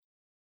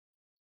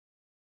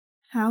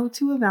How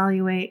to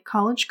evaluate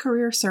college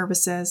career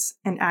services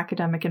and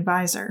academic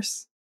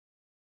advisors.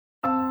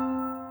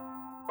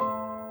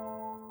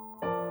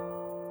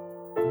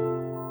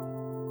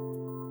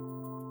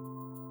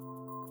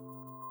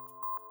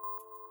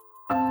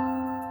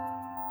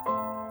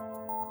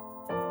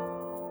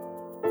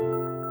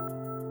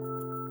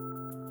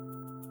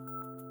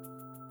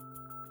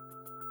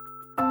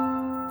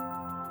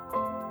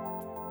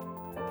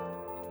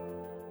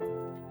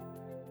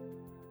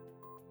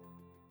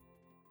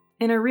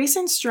 In a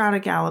recent Strata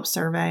Gallup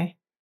survey,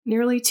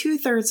 nearly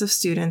 2/3 of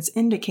students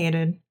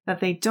indicated that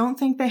they don't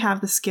think they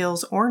have the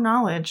skills or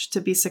knowledge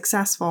to be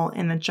successful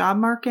in the job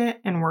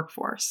market and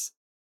workforce.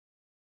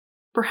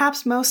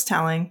 Perhaps most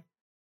telling,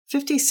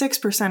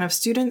 56% of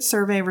student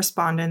survey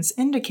respondents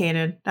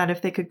indicated that if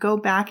they could go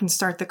back and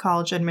start the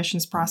college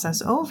admissions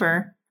process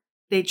over,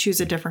 they'd choose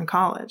a different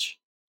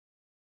college.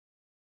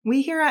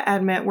 We here at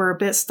Admit were a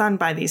bit stunned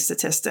by these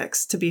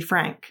statistics, to be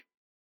frank.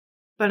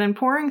 But in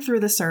pouring through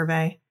the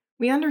survey,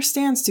 we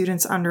understand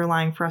students'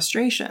 underlying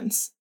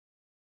frustrations.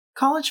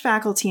 College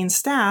faculty and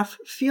staff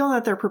feel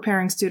that they're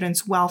preparing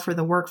students well for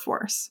the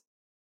workforce,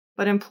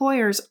 but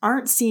employers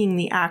aren't seeing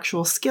the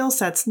actual skill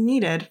sets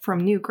needed from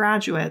new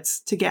graduates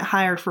to get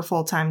hired for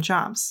full-time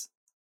jobs.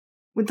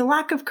 With the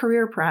lack of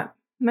career prep,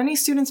 many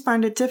students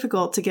find it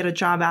difficult to get a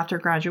job after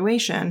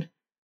graduation,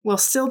 while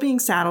still being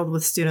saddled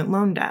with student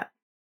loan debt.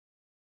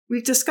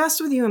 We've discussed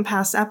with you in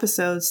past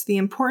episodes the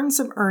importance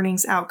of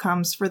earnings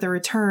outcomes for the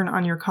return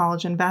on your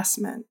college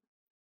investment.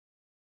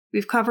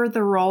 We've covered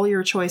the role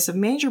your choice of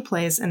major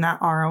plays in that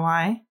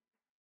ROI,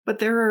 but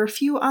there are a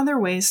few other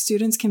ways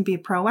students can be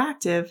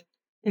proactive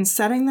in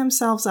setting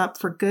themselves up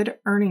for good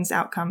earnings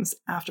outcomes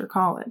after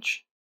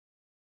college.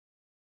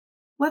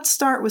 Let's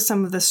start with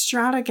some of the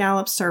Strata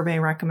Gallup survey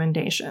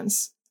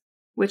recommendations,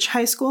 which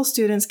high school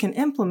students can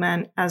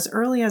implement as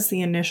early as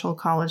the initial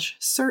college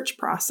search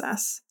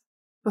process,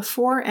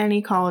 before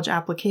any college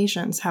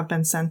applications have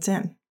been sent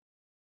in.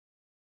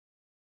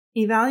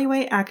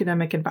 Evaluate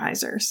academic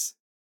advisors.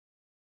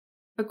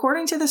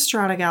 According to the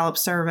Strata Gallup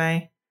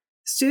survey,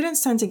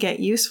 students tend to get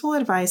useful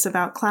advice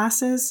about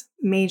classes,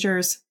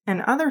 majors,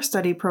 and other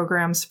study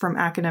programs from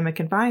academic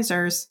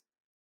advisors,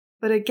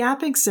 but a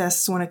gap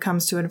exists when it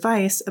comes to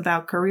advice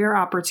about career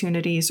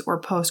opportunities or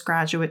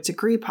postgraduate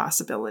degree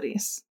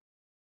possibilities.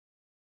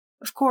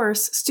 Of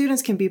course,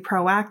 students can be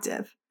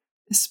proactive,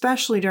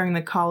 especially during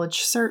the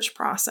college search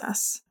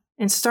process,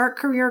 and start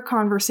career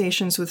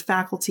conversations with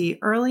faculty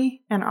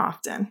early and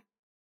often.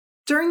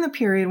 During the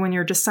period when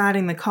you're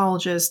deciding the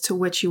colleges to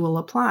which you will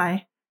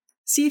apply,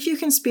 see if you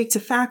can speak to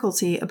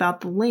faculty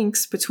about the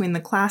links between the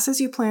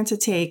classes you plan to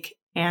take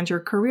and your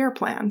career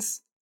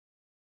plans.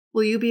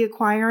 Will you be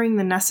acquiring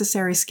the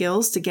necessary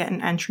skills to get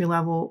an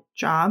entry-level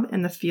job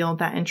in the field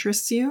that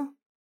interests you?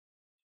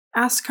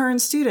 Ask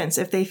current students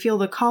if they feel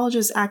the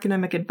college's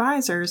academic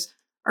advisors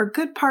are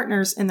good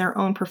partners in their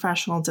own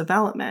professional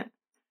development,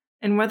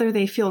 and whether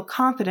they feel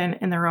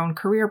confident in their own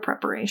career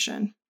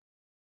preparation.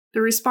 The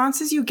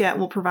responses you get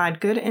will provide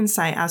good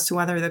insight as to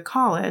whether the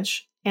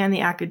college, and the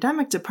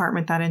academic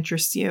department that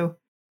interests you,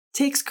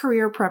 takes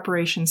career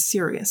preparation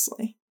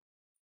seriously.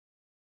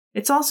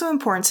 It's also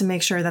important to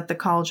make sure that the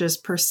college's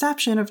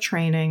perception of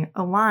training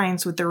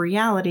aligns with the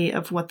reality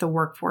of what the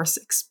workforce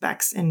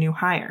expects in new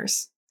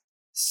hires.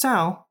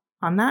 So,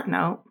 on that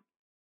note,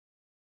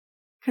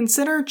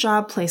 consider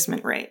job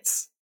placement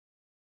rates.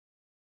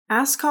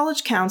 Ask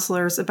college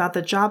counselors about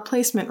the job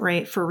placement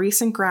rate for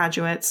recent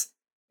graduates,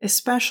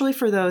 especially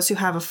for those who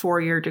have a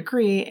 4-year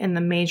degree in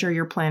the major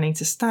you're planning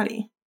to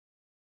study.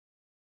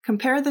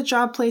 Compare the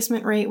job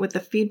placement rate with the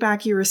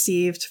feedback you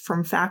received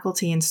from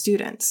faculty and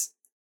students.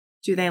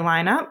 Do they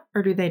line up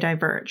or do they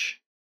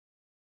diverge?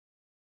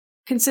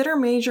 Consider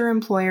major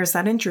employers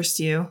that interest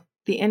you,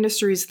 the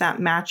industries that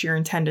match your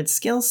intended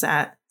skill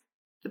set,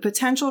 the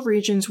potential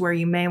regions where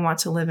you may want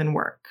to live and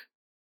work.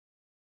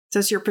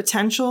 Does your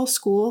potential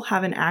school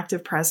have an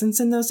active presence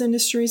in those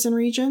industries and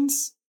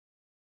regions?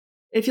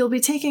 If you'll be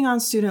taking on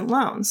student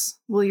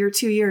loans, will your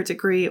 2-year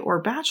degree or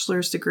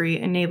bachelor's degree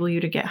enable you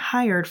to get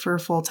hired for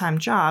a full-time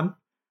job,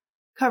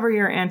 cover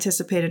your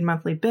anticipated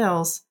monthly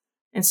bills,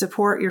 and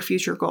support your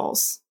future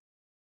goals?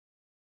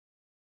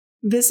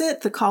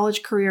 Visit the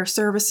College Career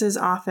Services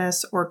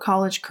Office or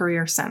College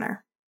Career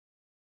Center.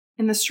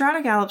 In the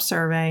Strata Gallup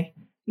survey,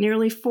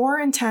 nearly 4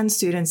 in 10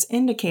 students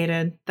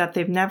indicated that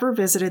they've never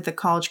visited the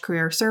College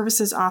Career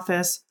Services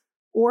Office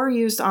or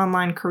used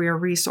online career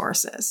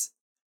resources,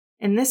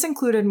 and this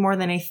included more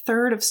than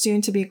 1/3 of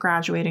soon-to-be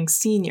graduating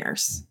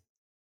seniors.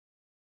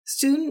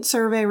 Student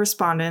survey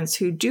respondents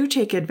who do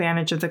take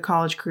advantage of the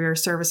College Career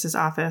Services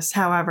Office,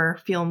 however,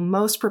 feel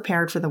most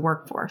prepared for the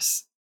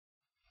workforce.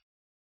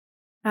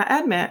 At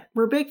Admit,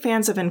 we're big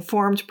fans of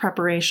informed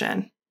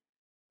preparation.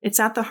 It's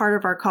at the heart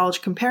of our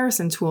college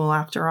comparison tool,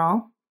 after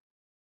all.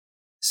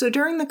 So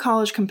during the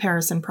college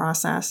comparison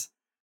process,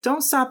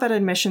 don't stop at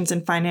admissions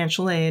and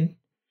financial aid.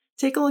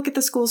 Take a look at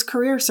the school's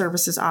career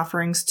services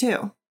offerings,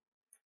 too.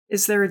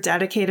 Is there a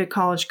dedicated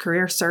College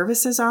Career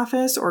Services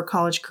Office or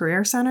College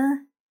Career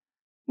Center?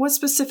 What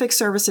specific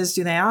services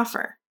do they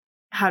offer?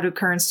 How do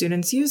current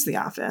students use the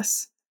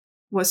office?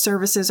 What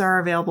services are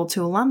available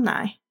to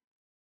alumni?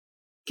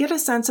 Get a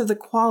sense of the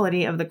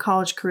quality of the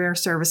college career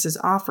services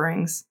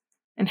offerings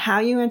and how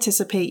you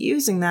anticipate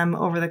using them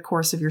over the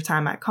course of your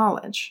time at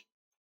college.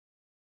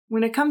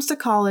 When it comes to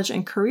college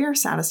and career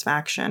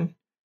satisfaction,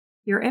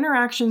 your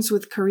interactions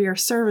with career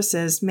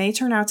services may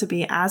turn out to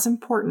be as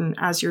important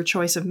as your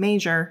choice of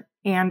major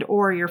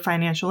and/or your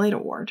financial aid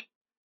award.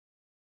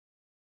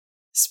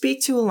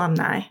 Speak to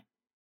alumni.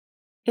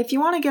 If you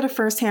want to get a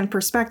first-hand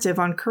perspective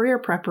on career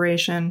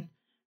preparation,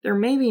 there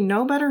may be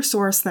no better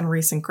source than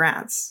recent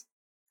grads.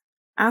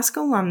 Ask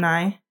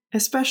alumni,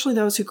 especially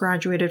those who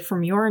graduated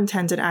from your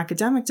intended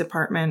academic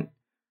department,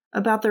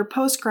 about their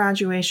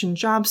post-graduation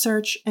job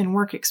search and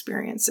work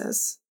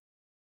experiences.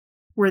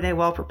 Were they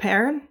well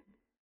prepared?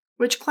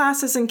 Which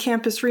classes and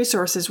campus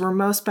resources were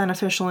most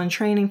beneficial in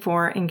training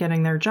for and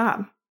getting their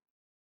job?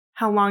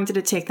 How long did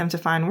it take them to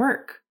find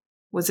work?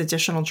 Was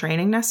additional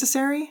training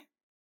necessary?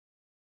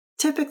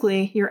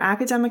 Typically, your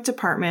academic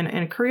department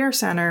and career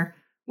center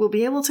will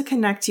be able to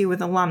connect you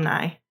with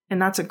alumni,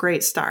 and that's a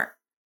great start.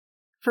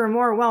 For a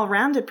more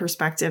well-rounded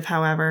perspective,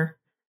 however,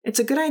 it's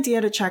a good idea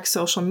to check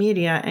social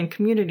media and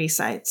community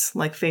sites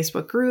like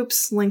Facebook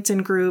groups,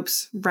 LinkedIn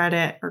groups,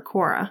 Reddit, or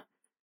Quora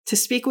to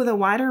speak with a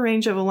wider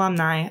range of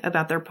alumni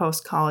about their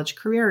post-college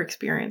career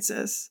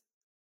experiences.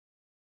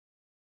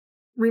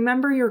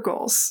 Remember your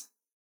goals.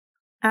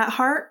 At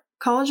heart,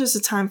 college is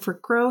a time for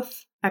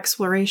growth,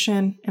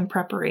 exploration, and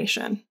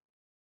preparation.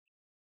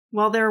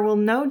 While there will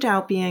no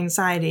doubt be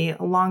anxiety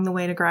along the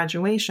way to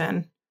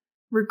graduation,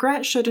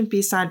 regret shouldn't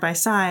be side by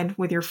side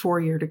with your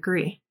 4-year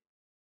degree.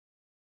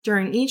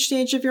 During each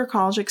stage of your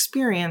college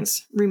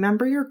experience,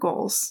 remember your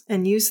goals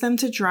and use them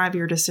to drive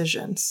your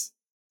decisions.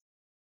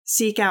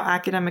 Seek out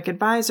academic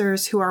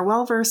advisors who are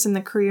well-versed in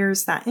the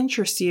careers that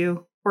interest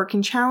you or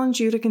can challenge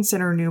you to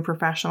consider new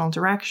professional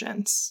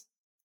directions.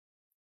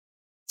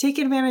 Take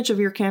advantage of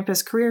your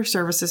campus career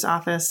services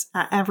office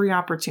at every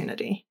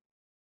opportunity.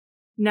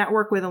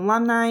 Network with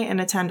alumni and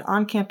attend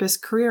on-campus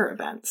career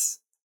events.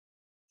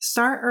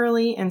 Start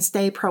early and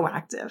stay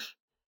proactive.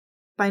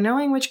 By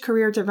knowing which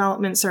career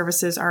development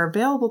services are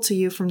available to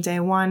you from day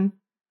one,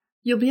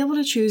 you'll be able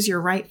to choose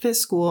your right fit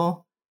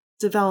school,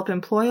 develop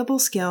employable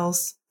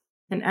skills,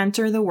 and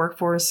enter the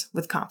workforce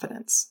with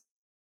confidence.